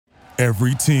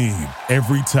Every team,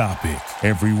 every topic,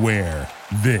 everywhere.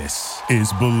 This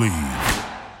is Believe.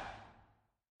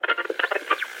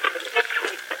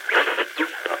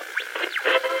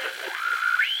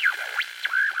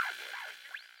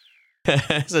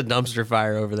 It's a dumpster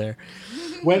fire over there.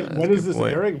 When is this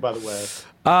airing, by the way?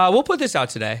 We'll put this out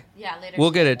today. Yeah, later.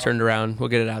 We'll get it turned around. We'll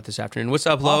get it out this afternoon. What's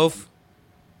up, Loaf?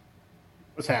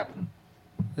 What's happening?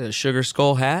 The Sugar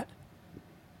Skull hat?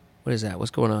 What is that?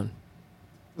 What's going on?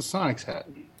 The Sonics hat.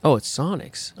 Oh, it's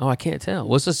Sonic's. Oh, I can't tell.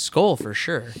 What's a skull for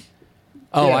sure?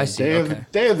 Oh, Yeah, I see.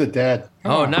 Day of the Dead.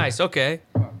 Come Oh, on. nice. Okay.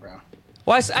 Come on, bro.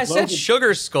 Well, I said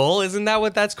Sugar Skull. Isn't that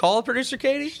what that's called, Producer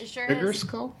Katie? It sure Bigger is.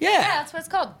 skull? Yeah. Yeah, that's what it's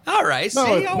called. All right. No,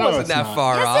 See, it- I no, wasn't it's that not.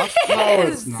 far off. No,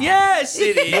 it's not. Yes,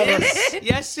 it is.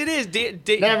 Yes, it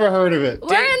is. Never heard of it.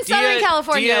 We're in Southern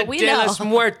California. Dia We de know. los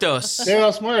Muertos. De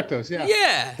los Muertos, yeah.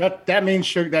 Yeah. That means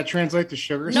sugar. That translates to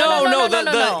sugar. No,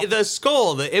 No. the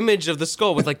skull, the image of the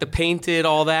skull with like the painted,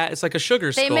 all that. It's like a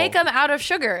sugar skull. They make them out of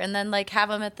sugar and then like have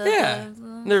them at the. Yeah,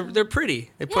 they're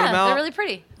pretty. They put them Yeah, out they're really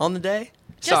pretty. on the day.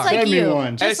 Just Sorry. like Send me you.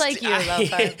 one. Just like you,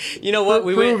 Lothar. You know what?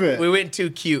 We Prove it. went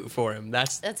too cute for him.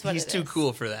 That's what he's it too is.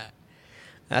 cool for that.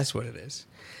 That's what it is.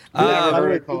 I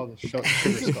would call it a sugar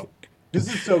skull.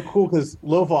 This is so cool because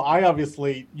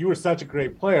Lofa, you were such a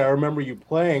great player. I remember you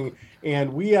playing,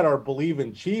 and we had our Believe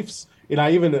in Chiefs.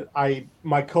 And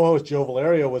my co-host Joe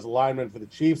Valerio was a lineman for the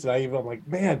Chiefs, and I'm like,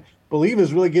 man, Believe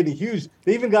is really getting huge.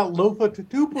 They even got Lofa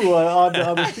Tutupu on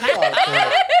the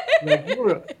Seahawks. You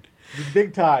were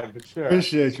big time, for sure.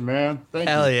 Appreciate you, man. Thank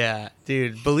Hell you. yeah,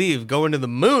 dude! Believe going to the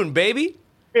moon, baby.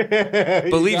 You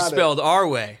Believe got it. spelled our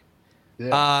way.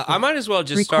 Yeah. I might as well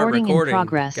just start Recording in recording,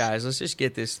 progress. guys. Let's just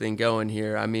get this thing going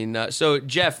here. I mean, so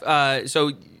Jeff,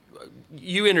 so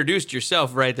you introduced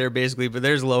yourself right there, basically, but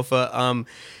there's Lofa.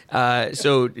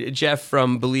 So Jeff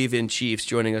from Believe in Chiefs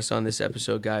joining us on this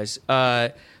episode, guys.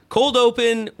 Cold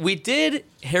Open, we did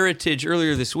Heritage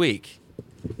earlier this week.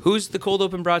 Who's the Cold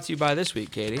Open brought to you by this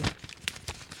week, Katie?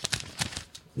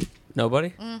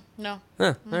 Nobody? No.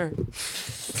 Huh, all right.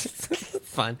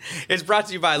 Fine. It's brought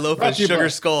to you by Brought Lofa's to you by- Sugar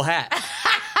Skull hat.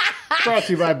 Brought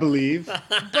to you by Believe.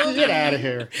 Get out of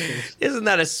here. Isn't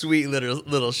that a sweet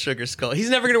little sugar skull? He's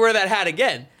never going to wear that hat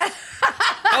again.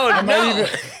 Oh, no.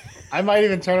 I might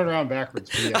even turn it around backwards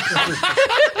for you.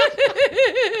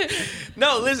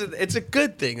 No, listen, it's a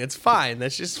good thing. It's fine.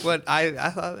 That's just what I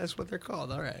thought that's what they're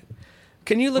called. All right.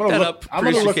 Can you look that up? I'm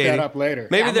going to Producer look Katie? that up later.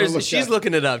 Maybe I'm gonna there's look she's that-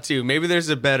 looking it up too. Maybe there's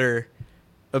a better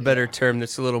term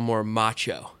that's a little more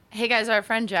macho. Hey guys, our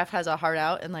friend Jeff has a heart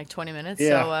out in like 20 minutes,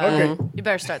 Yeah, so okay. you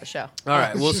better start the show. All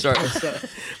right, we'll start.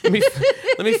 let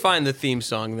me find the theme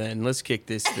song then. Let's kick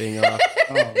this thing off.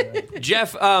 Oh, man.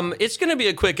 Jeff, it's going to be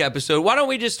a quick episode. Why don't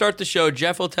we just start the show?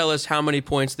 Jeff will tell us how many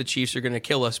points the Chiefs are going to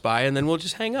kill us by, and then we'll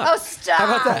just hang up. Oh, stop! How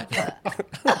about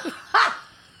that?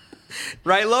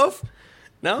 Right, Loaf?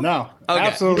 No? No, Okay.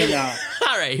 absolutely not.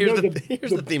 All right, here's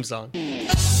the theme song.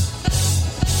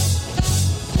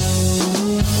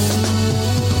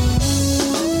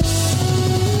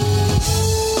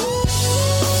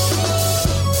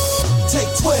 Take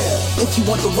 12 if you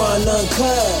want the run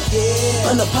uncut.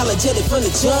 Yeah. Unapologetic from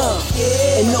the jump.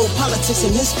 Yeah. And no politics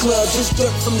in this club. Just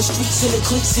dirt from the streets and the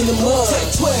cliques in the mud.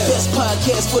 Take 12. Best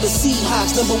podcast for the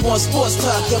Seahawks. #1 sports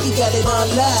talk. Yeah, we got it on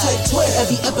live. Take 12.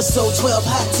 Every episode 12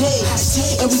 hot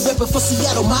takes. And we reppin' for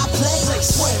Seattle, my place. Take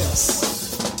 12.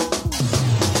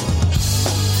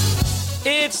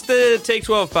 It's the Take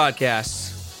 12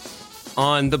 podcast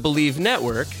on the Believe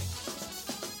Network.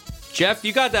 Jeff,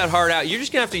 you got that heart out. You're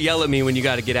just going to have to yell at me when you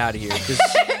got to get out of here because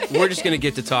we're just going to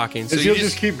get to talking. So Because you you'll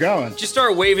just keep going. just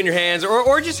start waving your hands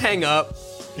or just hang up.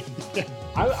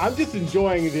 I'm just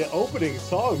enjoying the opening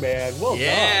song, man. Well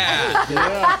Yeah.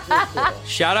 done. Yeah.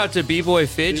 Shout out to B-Boy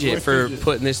Fidget B-Boy for Fidget.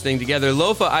 putting this thing together.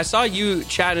 Lofa, I saw you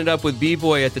chatting it up with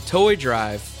B-Boy at the Toy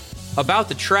Drive about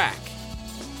the track.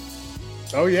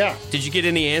 Oh, yeah. Did you get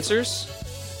any answers?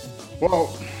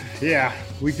 Well, yeah,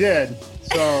 we did.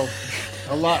 So,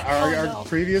 our no.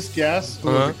 previous guests, who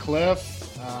was it,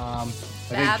 Cliff, I Babs.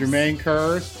 think Jermaine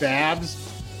Kurz, Babs,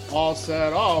 all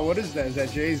said, oh, what is that? Is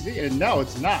that Jay-Z? And no,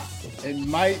 it's not. It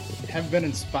might have been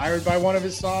inspired by one of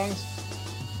his songs,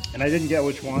 and I didn't get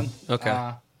which one.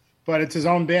 Okay. But it's his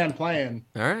own band playing.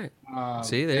 All right.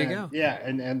 See, there you And, go. Yeah,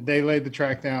 and they laid the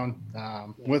track down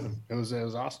with him. It was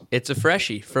awesome. It's a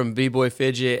freshie from B-Boy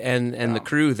Fidget and the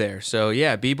crew there. So,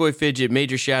 yeah, B-Boy Fidget,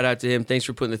 major shout out to him. Thanks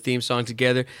for putting the theme song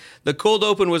together. The Cold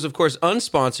Open was, of course,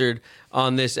 unsponsored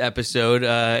on this episode.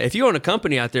 If you own a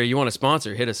company out there you want to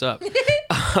sponsor, hit us up.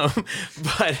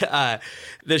 But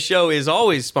The show is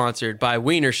always sponsored by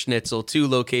Wiener Schnitzel, 2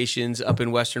 locations up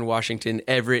in Western Washington,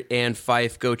 Everett and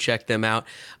Fife. Go check them out.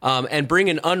 And bring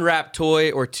an unwrapped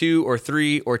toy or 2 or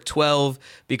 3 or 12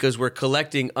 because we're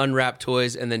collecting unwrapped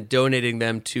toys and then donating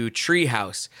them to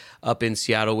Treehouse up in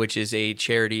Seattle, which is a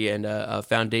charity and a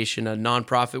foundation, a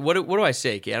nonprofit. What do I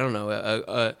say, Kay? I don't know.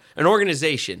 An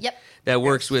organization. Yep. That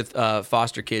works with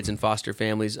foster kids and foster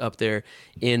families up there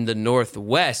in the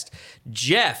Northwest.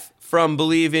 Jeff from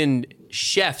Believe in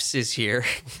Chefs is here.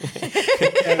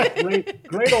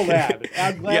 Great old ad.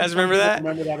 You guys remember that?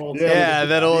 Remember that old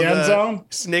That old end zone?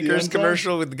 Snickers The end zone?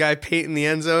 commercial with the guy painting the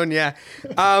end zone. Yeah.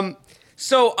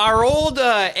 So our old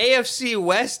AFC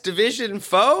West division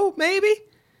foe, maybe?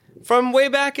 From way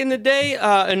back in the day,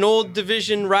 an old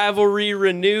division rivalry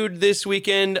renewed this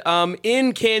weekend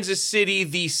in Kansas City,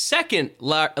 the second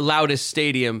loudest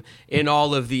stadium in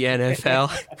all of the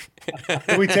NFL.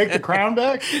 Can we take the crown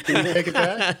back? Can we take it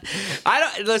back?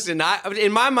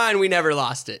 In my mind, we never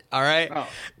lost it. All right.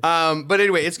 But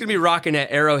anyway, it's gonna be rocking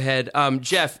at Arrowhead.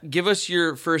 Jeff, give us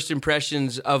your first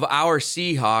impressions of our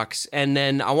Seahawks, and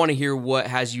then I want to hear what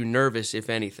has you nervous, if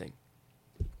anything.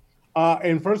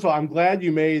 And first of all, I'm glad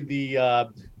you made the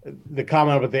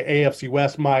comment about the AFC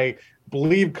West. My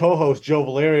Believe co-host Joe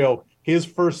Valerio, his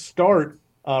first start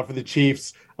for the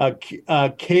Chiefs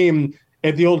came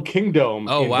at the old Kingdom.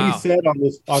 Oh, and wow. He said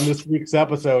on this week's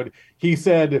episode, he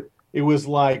said it was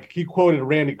like, he quoted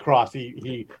Randy Cross.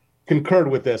 He concurred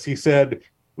with this. He said it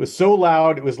was so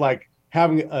loud, it was like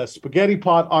having a spaghetti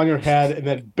pot on your head and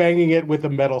then banging it with a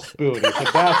metal spoon. He said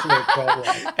that's what it felt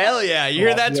like. Hell yeah! You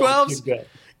hear that, 12s?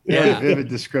 Yeah, vivid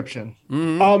description.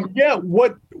 What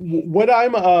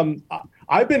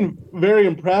I've been very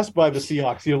impressed by the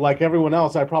Seahawks. You know, like everyone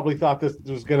else, I probably thought this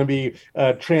was going to be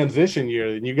a transition year,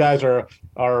 and you guys are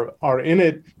in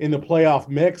it in the playoff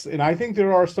mix. And I think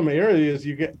there are some areas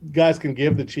guys can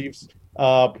give the Chiefs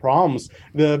problems.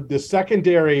 The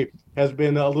secondary has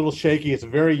been a little shaky. It's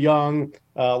very young.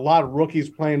 A lot of rookies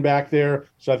playing back there.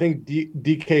 So I think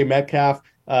DK Metcalf,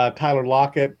 Tyler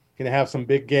Lockett can have some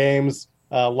big games.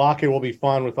 Lockett will be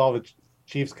fun with all the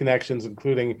Chiefs connections,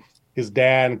 including his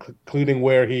dad, including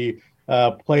where he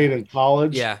played in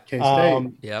college. Yeah.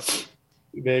 K-State. Yep.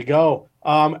 There you go.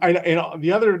 And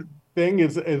the other thing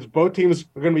is both teams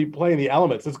are going to be playing the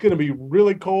elements. It's going to be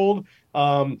really cold,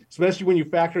 especially when you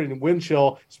factor in wind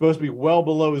chill. It's supposed to be well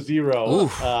below 0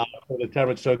 for the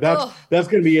temperature. So that's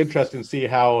going to be interesting to see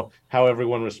how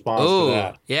everyone responds to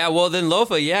that. Yeah, well then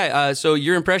Lofa, so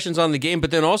your impressions on the game,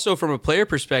 but then also from a player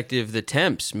perspective, the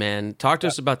temps, man. Talk to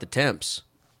us about the temps.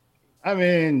 I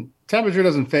mean, temperature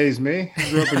doesn't faze me. I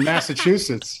grew up in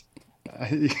Massachusetts.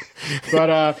 But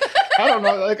I don't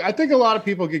know. Like, I think a lot of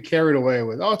people get carried away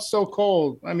with, oh, it's so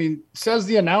cold. I mean, says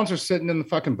the announcer sitting in the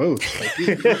fucking booth. Like,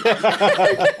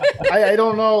 I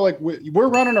don't know. Like, we're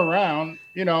running around.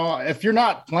 You know, if you're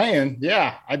not playing,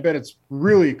 yeah, I bet it's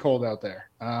really cold out there.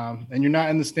 And you're not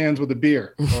in the stands with a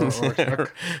beer or a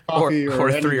coffee or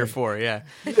anything. 3 or 4. Yeah.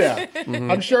 Yeah,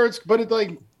 I'm sure but it's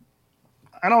like,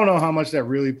 I don't know how much that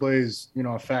really plays,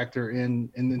 a factor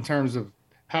in terms of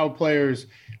how players,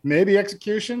 maybe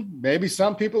execution, maybe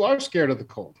some people are scared of the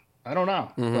cold. I don't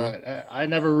know, but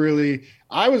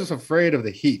I was afraid of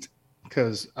the heat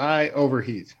because I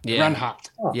overheat, run hot.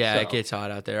 Yeah, it gets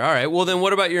hot out there. All right. Well, then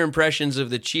what about your impressions of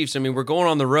the Chiefs? I mean, we're going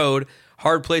on the road,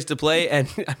 hard place to play. And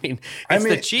it's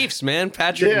the Chiefs, man.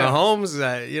 Patrick Mahomes,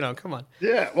 come on.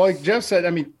 Yeah. Well, like Jeff said, I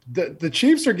mean, the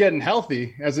Chiefs are getting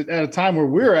healthy at a time where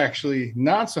we're actually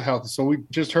not so healthy. So we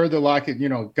just heard that Lockett,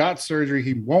 got surgery.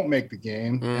 He won't make the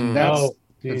game. And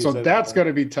that's going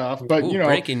to be tough. But,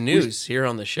 breaking news here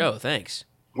on the show. Thanks.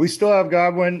 We still have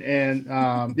Godwin, and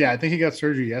I think he got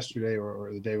surgery yesterday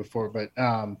or the day before. But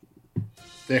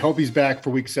they hope he's back for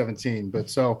Week 17. But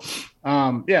so,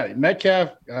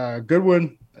 Metcalf,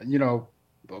 Goodwin, we'll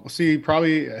see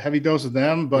probably a heavy dose of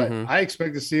them. But I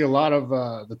expect to see a lot of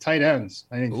the tight ends.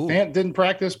 I think Fant didn't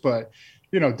practice, but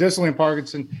Disley and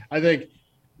Parkinson. I think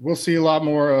we'll see a lot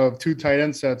more of 2 tight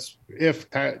end sets if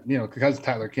because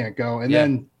Tyler can't go. And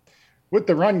then with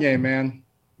the run game, man,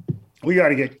 we got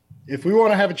to get. If we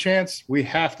want to have a chance, we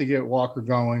have to get Walker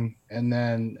going. And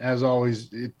then, as always,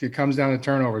 it comes down to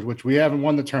turnovers, which we haven't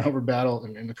won the turnover battle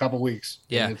in a couple weeks.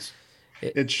 Yeah.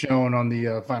 It's shown on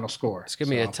the final score. It's going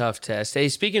to be a tough test. Hey,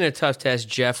 speaking of tough tests,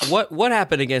 Jeff, what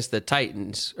happened against the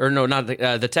Titans? Or no, not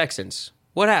the Texans.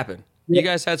 What happened? You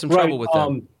guys had some trouble with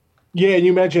them. Yeah, and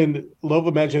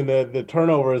Lova mentioned the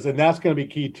turnovers, and that's going to be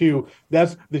key, too.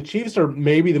 The Chiefs are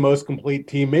maybe the most complete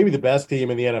team, maybe the best team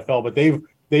in the NFL, but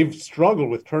they've struggled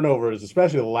with turnovers,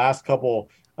 especially the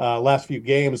last few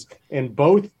games. And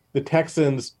both the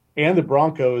Texans and the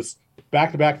Broncos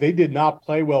back-to-back, they did not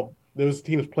play well. Those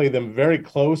teams played them very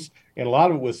close, and a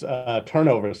lot of it was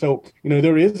turnovers. So,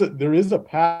 there is a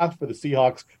path for the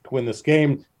Seahawks to win this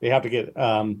game. They have to get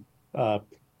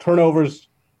turnovers.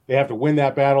 They have to win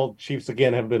that battle. Chiefs,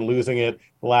 again, have been losing it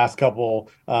the last couple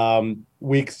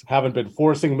weeks, haven't been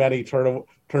forcing many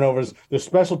turnovers. Their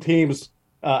special teams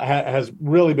has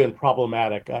really been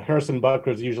problematic. Harrison Butker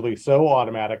is usually so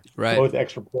automatic, right? Both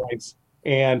extra points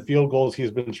and field goals.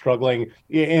 He's been struggling,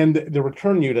 and the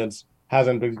return units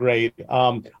hasn't been great.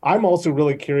 I'm also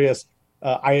really curious.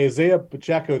 Isaiah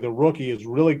Pacheco, the rookie, is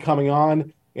really coming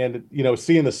on, and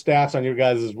seeing the stats on your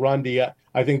guys' run D.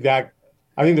 I think the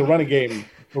running game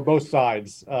for both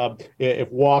sides.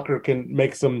 If Walker can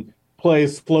make some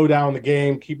plays, slow down the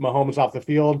game, keep Mahomes off the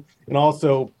field, and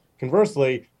also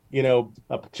conversely,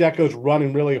 Pacheco's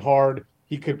running really hard.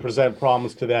 He could present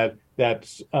problems to that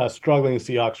struggling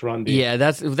Seahawks run defense. Yeah,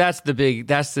 that's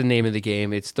the name of the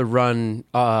game. It's the run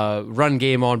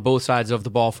game on both sides of the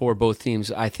ball for both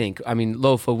teams, I think. I mean,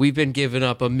 Lofa, we've been giving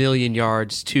up 1,000,000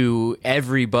 yards to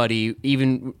everybody,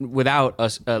 even without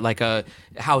like a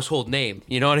household name.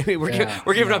 You know what I mean?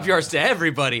 We're giving up yards to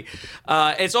everybody.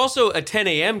 It's also a 10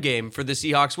 a.m. game for the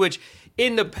Seahawks, which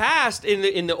in the past,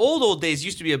 in the old days,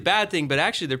 used to be a bad thing, but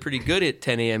actually they're pretty good at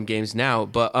 10 a.m. games now.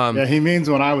 But yeah, he means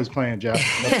when I was playing, Jeff.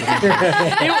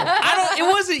 It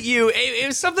wasn't you. It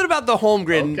was something about the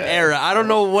Holmgren era. I don't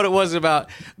know what it was about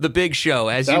the Big Show,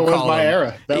 as you call it. That was my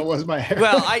era. That was my era.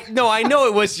 Well, I know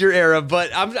it was your era,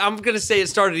 but I'm going to say it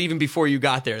started even before you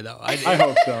got there, though. I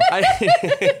hope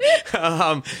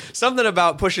so. Something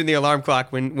about pushing the alarm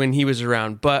clock when he was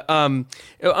around. But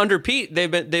under Pete, they've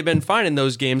been fine in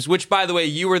those games. Which, by the way,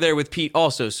 you were there with Pete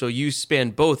also, so you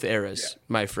spanned both eras,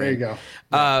 my friend. There you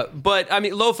go. But I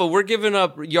mean, Lofa, we're giving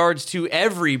up yards to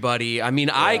everybody. I mean,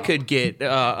 I could get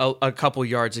a couple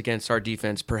yards against our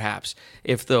defense, perhaps,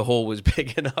 if the hole was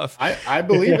big enough. I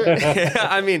believe it.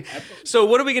 I mean, so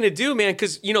what are we going to do, man?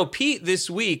 Because, Pete this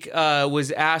week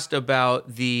was asked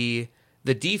about the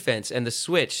defense and the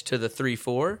switch to the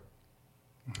 3-4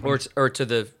 or to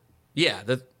the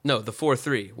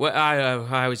 4-3. What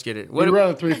I always get it. We're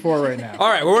running 3-4 right now. All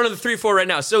right, we're running the 3-4 right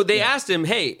now. So they asked him,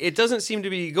 "Hey, it doesn't seem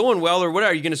to be going well, or what?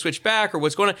 Are you going to switch back, or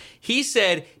what's going on?" He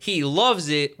said he loves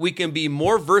it. We can be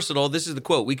more versatile. This is the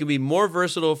quote: "We can be more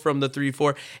versatile from the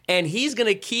 3-4, and he's going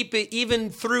to keep it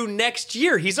even through next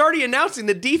year." He's already announcing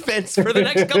the defense for the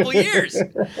next couple years.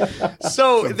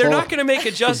 So they're not going to make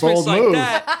adjustments like move.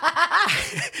 that.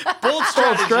 Bold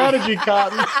strategy,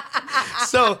 Cotton.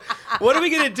 So what are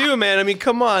we going to do, man? I mean,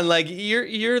 come on. Like,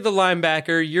 you're the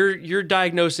linebacker. You're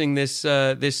diagnosing this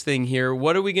thing here.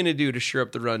 What are we going to do to shore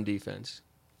up the run defense?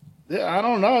 Yeah, I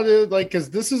don't know, dude. Like, because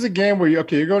this is a game where you're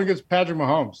going against Patrick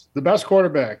Mahomes, the best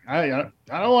quarterback. I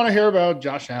don't want to hear about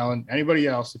Josh Allen, anybody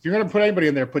else. If you're going to put anybody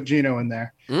in there, put Geno in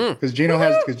there because Geno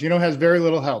has very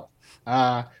little help.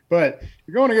 But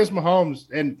you're going against Mahomes,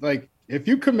 and like, if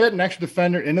you commit an extra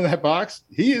defender into that box,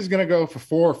 he is going to go for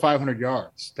 400 or 500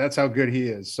 yards. That's how good he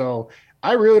is. So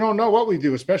I really don't know what we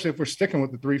do, especially if we're sticking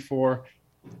with the 3-4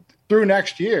 through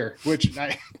next year, which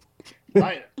I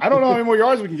don't know how many more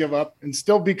yards we can give up and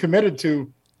still be committed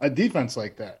to a defense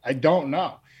like that. I don't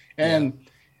know. And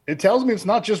it tells me it's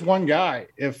not just one guy.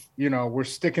 If, we're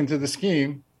sticking to the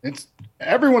scheme,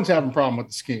 everyone's having a problem with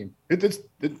the scheme. It's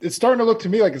starting to look to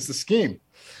me like it's the scheme.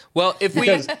 Well,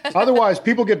 because otherwise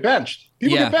people get benched.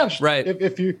 People get benched. Right.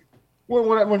 If you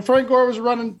when Frank Gore was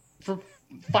running for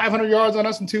 500 yards on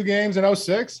us in 2 games in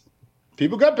 2006,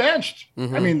 people got benched.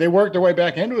 Mm-hmm. I mean, they worked their way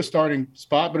back into a starting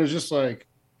spot, but it was just like,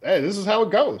 hey, this is how it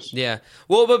goes. Yeah.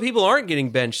 Well, but people aren't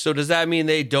getting benched. So does that mean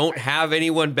they don't have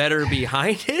anyone better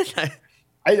behind it?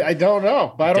 I don't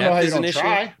know, but I don't know how you don't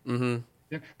try. Mm-hmm.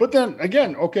 Yeah. But then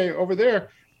again, over there,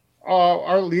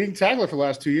 our leading tackler for the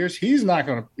last 2 years, he's not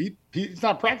going to he's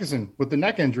not practicing with the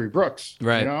neck injury, Brooks.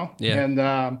 Right. Yeah. And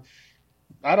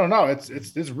I don't know.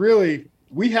 It's really,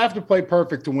 we have to play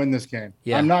perfect to win this game.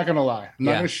 Yeah. I'm not going to lie. I'm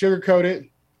not going to sugarcoat it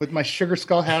with my sugar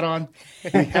skull hat on.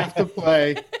 We have to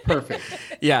play perfect.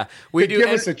 Yeah, we do. Give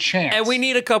us a chance. And we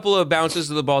need a couple of bounces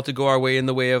of the ball to go our way in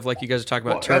the way of, like you guys are talking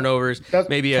about, turnovers.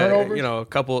 Maybe turnovers. A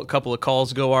couple of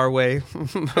calls go our way.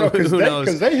 Who knows?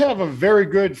 Because they have a very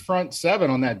good front seven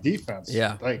on that defense.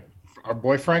 Yeah. Like our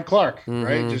boy Frank Clark,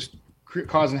 right? Just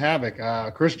causing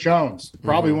havoc. Chris Jones,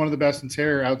 probably one of the best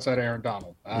interior outside Aaron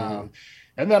Donald.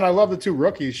 And then I love the 2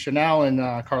 rookies, Chanel and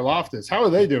Karlaftis. How are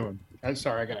they doing? I'm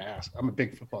sorry, I got to ask. I'm a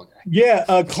big football guy. Yeah,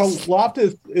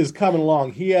 Karlaftis is coming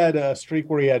along. He had a streak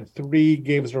where he had 3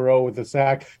 games in a row with a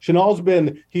sack. Chanel's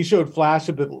he showed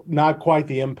flashes, but not quite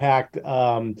the impact that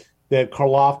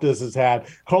Karlaftis has had.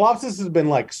 Karlaftis has been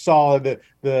like solid.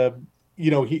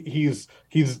 He's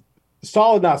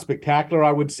solid, not spectacular,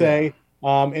 I would say.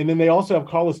 And then they also have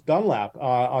Carlos Dunlap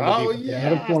on the defense.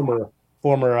 Another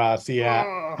former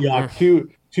Seahawk.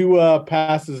 Two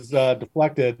passes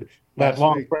deflected. That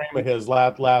long frame of his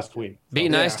last week. Be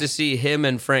nice to see him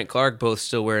and Frank Clark both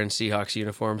still wearing Seahawks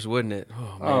uniforms, wouldn't it?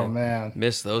 Oh man.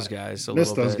 Miss those guys a Miss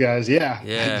little those bit. guys, yeah.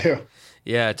 Yeah. I do.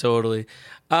 Yeah, totally.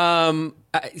 You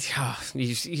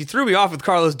threw me off with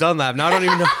Carlos Dunlap. Now I don't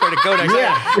even know where to go next.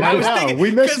 I was thinking,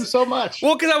 we miss him so much.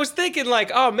 Well, because I was thinking, like,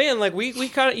 oh man, like we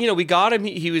kind of, we got him.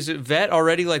 He was a vet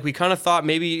already. Like we kind of thought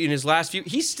maybe in his last few,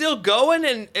 he's still going,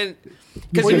 and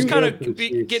because he was kind of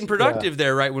getting productive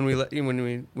there, right when we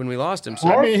lost him. So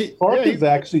Clark is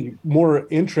actually more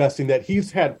interesting that he's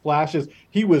had flashes.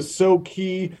 He was so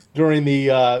key during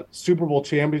the Super Bowl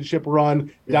championship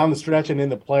run down the stretch and in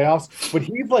the playoffs. But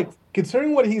he's like,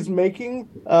 considering what he's making,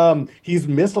 he's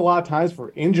missed a lot of times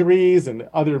for injuries and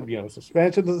other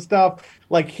suspensions and stuff.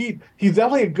 Like he's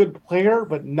definitely a good player,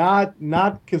 but not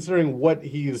considering what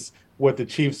the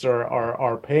Chiefs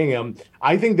are paying him.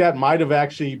 I think that might have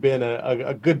actually been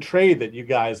a good trade that you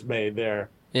guys made there.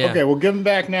 Yeah. Okay, we'll give him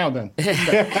back now then.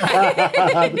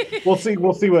 We'll see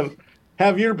what.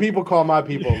 Have your people call my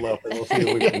people, Lofa. We'll see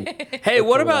what we can. Hey,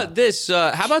 what about this?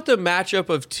 How about the matchup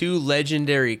of two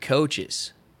legendary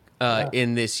coaches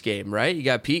in this game, right? You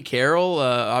got Pete Carroll,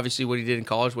 obviously what he did in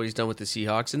college, what he's done with the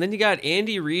Seahawks. And then you got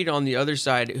Andy Reid on the other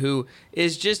side, who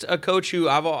is just a coach who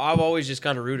I've always just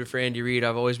kind of rooted for Andy Reid.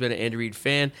 I've always been an Andy Reid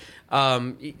fan.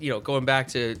 Going back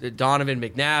to Donovan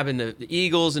McNabb and the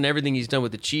Eagles and everything he's done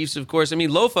with the Chiefs, of course. I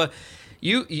mean, Lofa,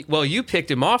 you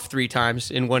picked him off 3 times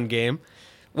in one game.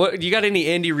 What, you got any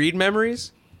Andy Reid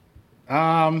memories?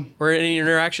 Or any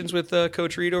interactions with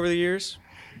Coach Reid over the years?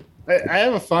 I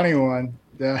have a funny one.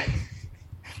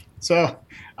 So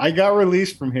I got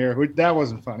released from here. That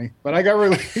wasn't funny, but I got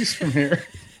released from here.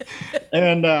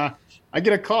 And I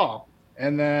get a call,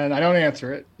 and then I don't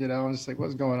answer it. I'm just like,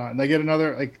 what's going on? And I get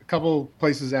another, like a couple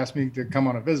places asked me to come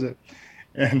on a visit.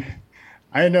 And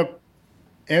I end up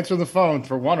answering the phone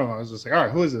for one of them. I was just like, all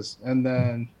right, who is this? And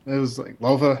then it was like,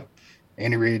 Lofa,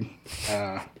 Andy Reid.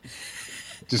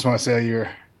 Just want to say you're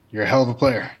a hell of a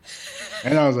player.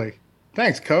 And I was like,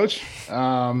 thanks, coach.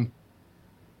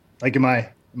 Like, am I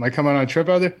coming on a trip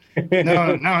out there?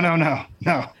 No.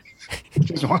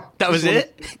 That was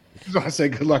it? Just want to say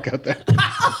good luck out there.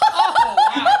 Wow,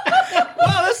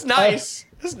 that's nice.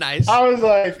 That's nice. I was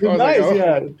like, nice,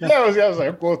 I was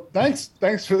like, well, thanks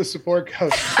for the support,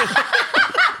 coach.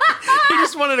 You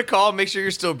just wanted to call and make sure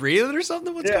you're still breathing or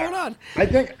something? What's going on? I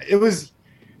think it was,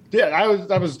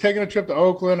 I was taking a trip to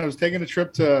Oakland. I was taking a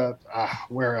trip to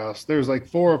where else? There's like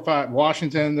 4 or 5,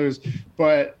 Washington.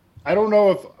 But I don't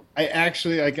know if I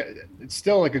actually, it's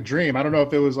still like a dream. I don't know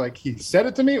if it was like he said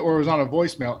it to me or it was on a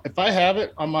voicemail. If I have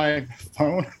it on my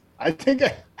phone, I think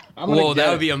I'm going to Whoa,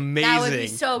 that would be amazing. That would be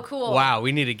so cool. Wow,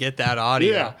 we need to get that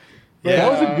audio. Yeah.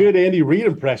 That was a good Andy Reid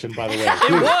impression, by the way.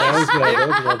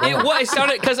 It was. It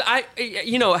sounded, because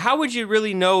how would you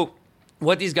really know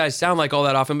what these guys sound like all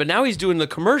that often? But now he's doing the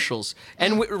commercials,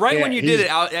 and when you did it,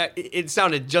 it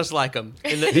sounded just like him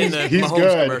in the he's Mahomes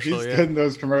good. commercial. He's good in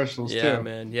those commercials Yeah, too.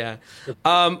 man. Yeah.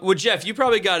 Well, Jeff, you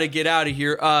probably got to get out of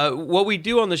here. What we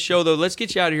do on the show, though, let's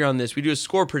get you out of here on this. We do a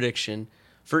score prediction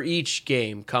for each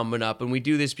game coming up, and we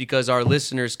do this because our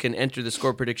listeners can enter the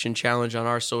score prediction challenge on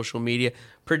our social media.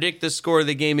 Predict the score of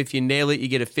the game. If you nail it, you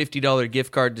get a $50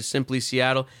 gift card to Simply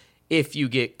Seattle. If you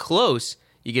get close,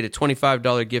 you get a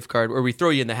 $25 gift card, or we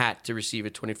throw you in the hat to receive a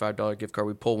 $25 gift card.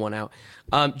 We pull one out.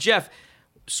 Jeff,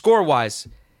 score-wise,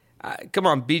 come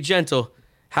on, be gentle.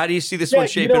 How do you see this one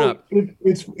shaping up?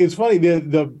 It's funny.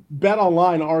 The Bet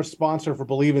Online, our sponsor for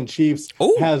Believe in Chiefs,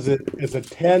 has it as a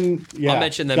 10. Yeah, I'll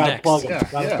mention them next.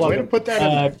 Way to put that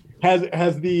in.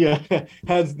 Has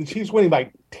the Chiefs winning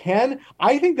by 10?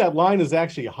 I think that line is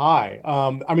actually high.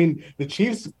 I mean, the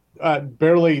Chiefs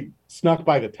barely snuck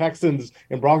by the Texans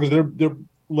and Broncos. They're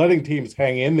letting teams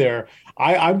hang in there.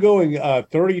 I'm going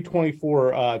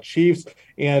 30-24 Chiefs,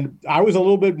 and I was a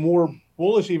little bit more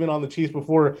bullish even on the Chiefs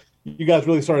before you guys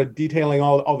really started detailing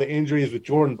all the injuries with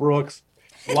Jordan Brooks,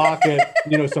 Lockett,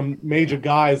 some major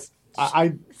guys.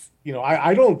 I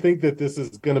don't think that this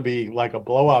is going to be like a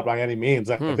blowout by any means.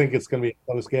 I think it's going to be a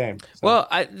close game. So. Well,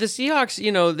 the Seahawks,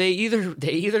 they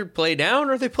either play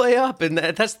down or they play up, and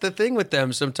that's the thing with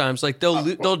them sometimes. Like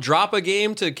they'll drop a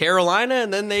game to Carolina,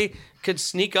 and then they could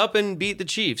sneak up and beat the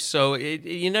Chiefs. So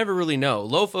you never really know.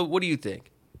 Lofa, what do you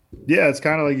think? Yeah, it's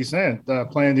kind of like you're saying,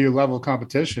 playing to your level of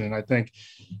competition. And I think,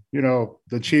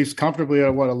 the Chiefs comfortably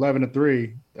at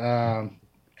 11-3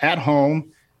 at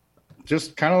home.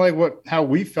 Just kind of like how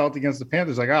we felt against the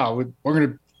Panthers, like,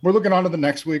 we're looking on to the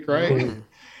next week, right?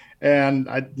 And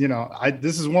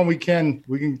this is one we can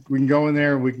go in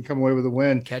there and we can come away with a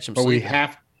win. Catch 'em but sleeping.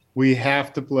 we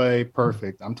have to play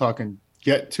perfect. I'm talking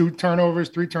get 2 turnovers,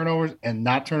 3 turnovers, and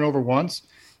not turn over once,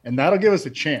 and that'll give us a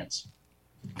chance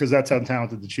because that's how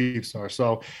talented the Chiefs are.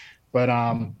 So, but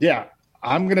I'm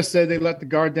gonna say they let the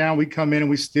guard down. We come in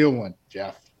and we steal one,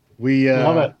 Jeff. We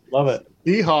Love it.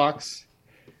 Seahawks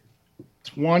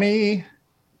 24-17.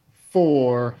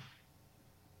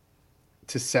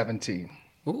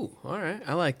 Ooh, all right.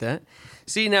 I like that.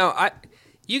 See, now,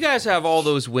 you guys have all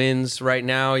those wins right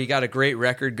now. You got a great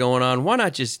record going on. Why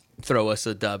not just throw us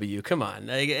a W? Come on.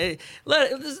 Let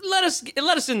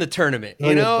us in the tournament,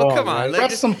 you know? Come on.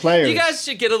 Rest some players. You guys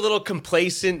should get a little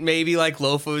complacent, maybe like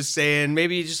Lofa was saying.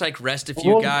 Maybe you just like rest a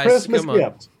few guys. Christmas Come on.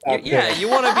 gift. Yeah, you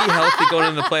want to be healthy going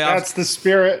into the playoffs. That's the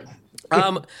spirit.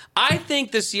 I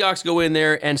think the Seahawks go in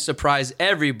there and surprise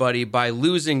everybody by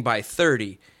losing by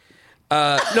 30.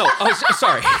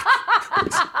 Sorry.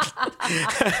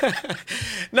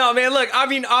 No, man, look, I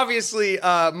mean, obviously,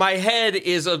 my head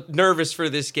is nervous for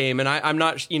this game, and I'm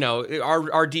not,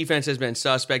 our defense has been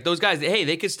suspect. Those guys, hey,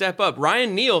 they could step up.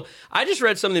 Ryan Neal, I just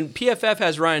read something. PFF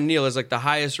has Ryan Neal as like the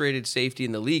highest rated safety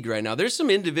in the league right now. There's some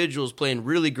individuals playing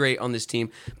really great on this team,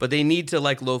 but they need to,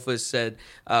 like Lofa said,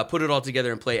 put it all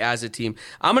together and play as a team.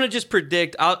 I'm going to just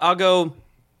predict, I'll go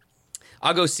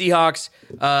Seahawks.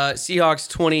 Seahawks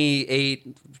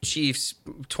 28, Chiefs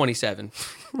 27.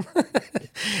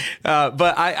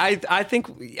 But I think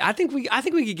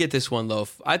we could get this one,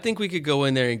 Loaf. I think we could go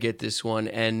in there and get this one,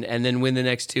 and then win the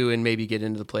next 2 and maybe get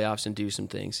into the playoffs and do some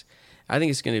things. I think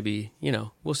it's going to be,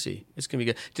 we'll see. It's going to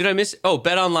be good. Did I miss? Oh,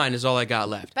 Bet Online is all I got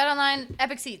left. Bet Online,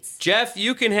 Epic Seats. Jeff,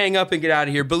 you can hang up and get out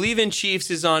of here. Believe in Chiefs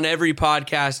is on every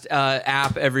podcast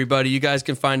app, everybody. You guys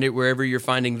can find it wherever you're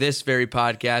finding this very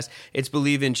podcast. It's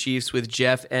Believe in Chiefs with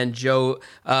Jeff and Joe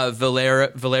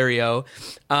Valerio.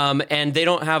 And they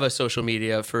don't have a social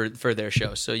media for their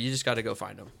show, so you just got to go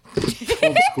find them.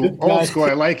 Old school.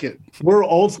 I like it. We're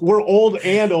old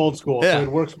and old school, Yeah. so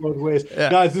it works both ways. Yeah.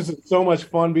 Guys, this is so much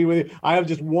fun being with you. I have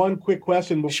just one quick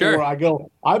question before Sure. I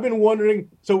go. I've been wondering,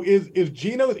 so is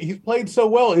Geno, he's played so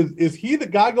well, is he the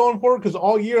guy going forward? Because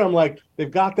all year I'm like,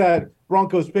 they've got that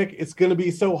Broncos pick. It's going to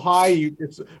be so high.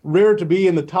 It's rare to be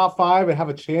in the top 5 and have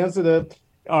a chance at it.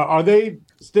 Are they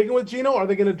sticking with Geno, or are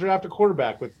they going to draft a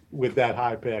quarterback with that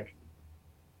high pick?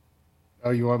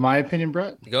 Oh, you want my opinion,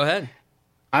 Brett? Go ahead.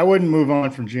 I wouldn't move on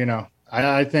from Geno.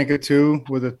 I think a 2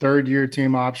 with a third-year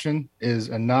team option is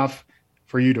enough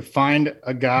for you to find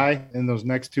a guy in those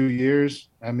next 2 years.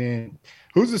 I mean,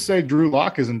 who's to say Drew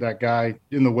Lock isn't that guy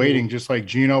in the waiting, just like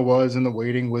Geno was in the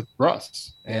waiting with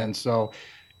Russ? And so,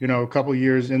 a couple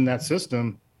years in that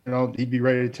system, he'd be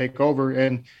ready to take over.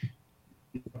 And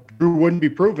Drew wouldn't be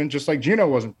proven, just like Geno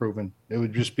wasn't proven. It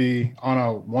would just be on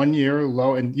a 1-year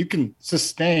low, and you can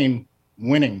sustain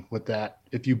winning with that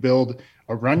if you build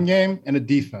a run game and a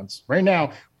defense. Right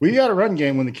now, we got a run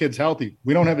game when the kid's healthy.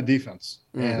 We don't have a defense.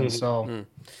 And so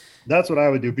that's what I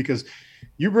would do, because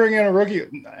you bring in a rookie,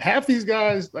 half these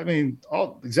guys, I mean,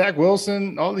 Zach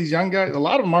Wilson, all these young guys, a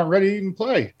lot of them aren't ready to even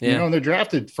play. Yeah. And they're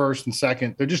drafted first and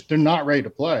second. They're not ready to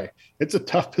play. It's a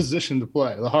tough position to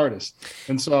play, the hardest.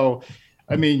 And so,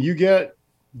 I mean,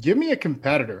 give me a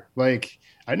competitor. Like,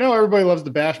 I know everybody loves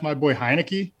to bash my boy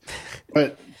Heineke,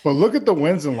 but look at the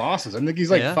wins and losses. I think he's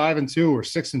like 5-2 or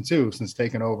 6-2 since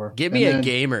taking over. Give me a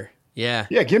gamer. Yeah.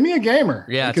 Yeah, give me a gamer.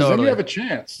 Yeah, because totally. then you have a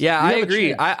chance. Yeah, I have a agree.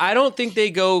 chance. I don't think they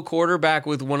go quarterback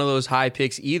with one of those high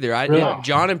picks either. Really?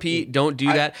 John and Pete don't do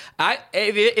that.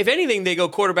 If anything, they go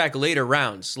quarterback later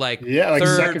rounds, like like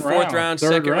third, second fourth round, round,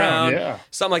 third second round, round,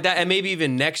 something like that, and maybe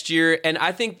even next year. And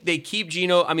I think they keep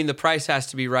Geno. I mean, the price has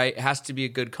to be right. It has to be a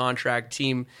good contract,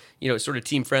 team, sort of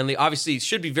team friendly. Obviously, it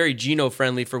should be very Geno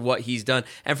friendly for what he's done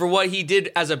and for what he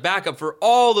did as a backup for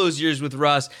all those years with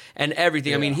Russ and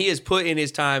everything. Yeah. I mean, he has put in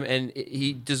his time and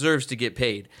he deserves to get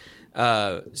paid.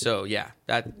 I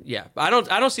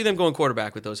don't see them going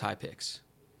quarterback with those high picks.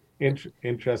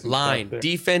 Interesting line,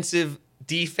 defensive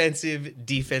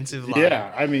line.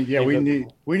 Yeah, I mean,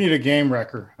 we need a game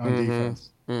wrecker on defense.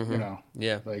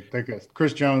 Like a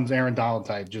Chris Jones, Aaron Donald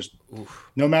type. Just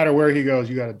no matter where he goes,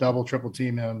 you got to double, triple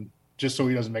team him just so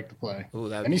he doesn't make the play.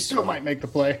 And he still might make the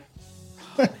play.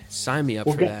 Sign me up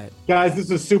for that. Guys,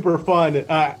 this is super fun.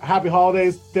 Happy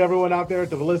holidays to everyone out there,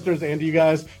 to the listeners, and to you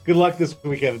guys. Good luck this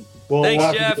weekend.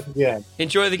 Thanks, Jeff.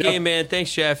 Enjoy the game, man.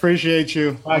 Thanks, Jeff. Appreciate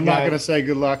you. I'm not going to say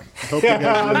good luck. I hope you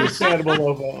guys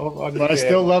understandable. But I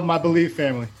still love my Believe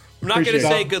family. I'm not going to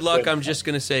say good luck. I'm just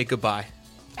going to say goodbye.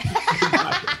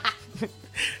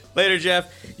 Later,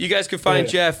 Jeff. You guys can find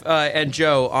Jeff and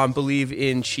Joe on Believe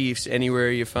in Chiefs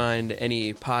anywhere you find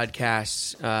any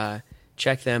podcasts.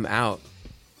 check them out.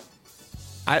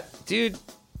 Dude,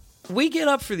 we get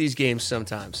up for these games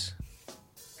sometimes.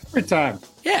 Every time.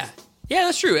 Yeah,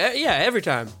 that's true. Yeah, every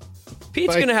time.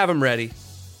 Pete's going to have them ready.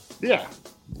 Yeah.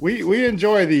 We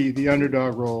enjoy the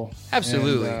underdog role.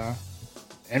 Absolutely.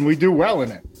 And we do well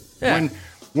in it. Yeah.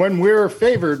 When we're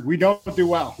favored, we don't do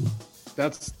well.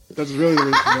 That's really the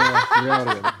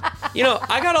reality of it. You know,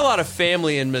 I got a lot of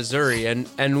family in Missouri,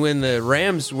 and when the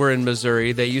Rams were in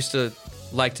Missouri, they used to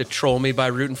like to troll me by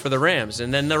rooting for the Rams.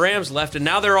 And then the Rams left, and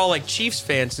now they're all like Chiefs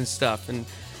fans and stuff. And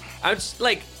I'm just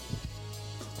like,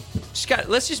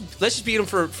 let's just beat them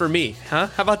for me, huh?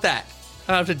 How about that?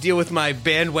 I don't have to deal with my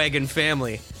bandwagon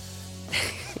family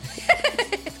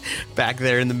back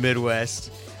there in the Midwest.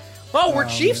 Oh, we're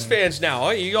Chiefs fans now. Oh,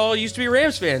 you all used to be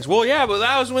Rams fans. Well, yeah, but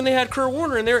that was when they had Kurt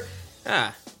Warner, and they're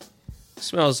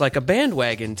smells like a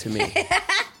bandwagon to me.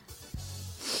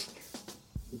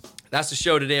 That's the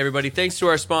show today, everybody. Thanks to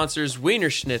our sponsors, Wiener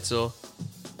Schnitzel,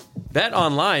 Bet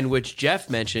Online, which Jeff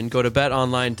mentioned. Go to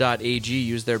betonline.ag,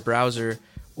 use their browser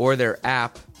or their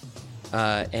app,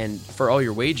 and for all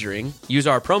your wagering, use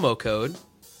our promo code.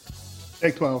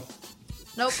 Take 12.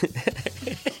 Nope.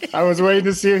 I was waiting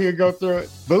to see if you'd go through it.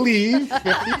 Believe 50,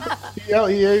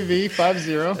 BLEAV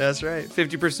 50. That's right.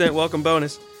 50% welcome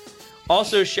bonus.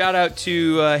 Also, shout out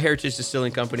to Heritage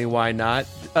Distilling Company, why not?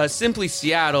 Simply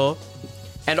Seattle,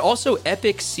 and also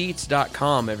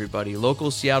EpicSeats.com, everybody. Local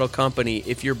Seattle company.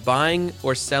 If you're buying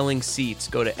or selling seats,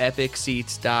 go to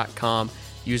EpicSeats.com.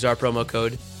 Use our promo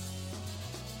code.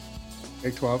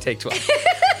 Take 12. Take 12.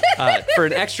 For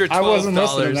an extra $12 I wasn't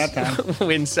listening that time.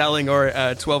 when selling, or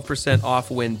 12% off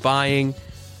when buying.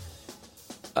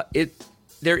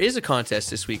 There is a contest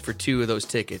this week for 2 of those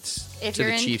tickets to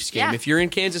the Chiefs game. Yeah. If you're in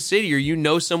Kansas City or you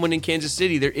know someone in Kansas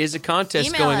City, there is a contest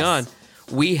Email going us.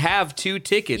 on. We have 2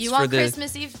 tickets for the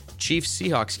Christmas Eve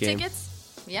Chiefs-Seahawks game.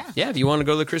 tickets? Yeah. Yeah, if you want to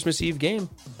go to the Christmas Eve game,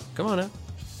 come on out.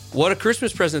 What a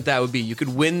Christmas present that would be. You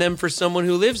could win them for someone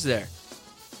who lives there.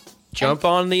 Jump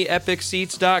on the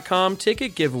EpicSeats.com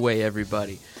ticket giveaway,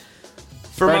 everybody.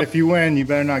 If you win, you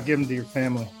better not give them to your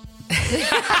family.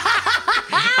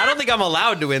 I don't think I'm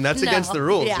allowed to win. That's against the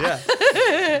rules. Yeah.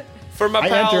 For my I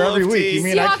pal enter every Loaf week. T, You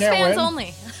mean I Seahawks can't fans win?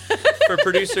 only. for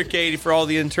producer Katie, for all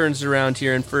the interns around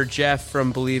here, and for Jeff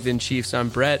from Believe in Chiefs, I'm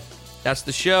Brett. That's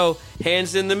the show.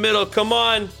 Hands in the middle. Come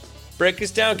on. Break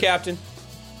us down, Captain.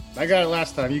 I got it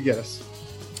last time. You get us.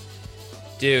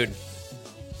 Dude.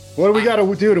 What do we got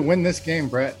to do to win this game,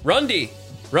 Brett? Run D.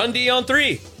 Run D on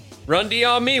 3. Run D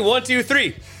on me. 1, 2,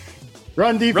 3.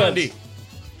 Run defense. Run D.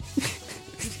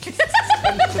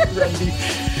 Run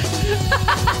defense.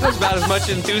 That's about as much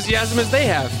enthusiasm as they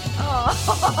have.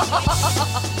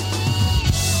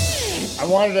 I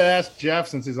wanted to ask Jeff,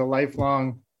 since he's a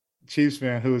lifelong Chiefs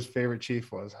fan, who his favorite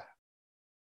Chief was.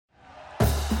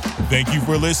 Thank you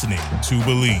for listening to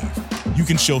Believe. You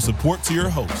can show support to your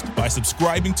host by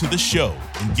subscribing to the show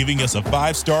and giving us a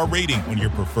 5-star rating on your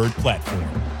preferred platform.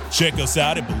 Check us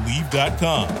out at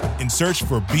Believe.com and search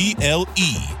for BLEAV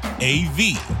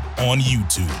on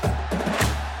YouTube.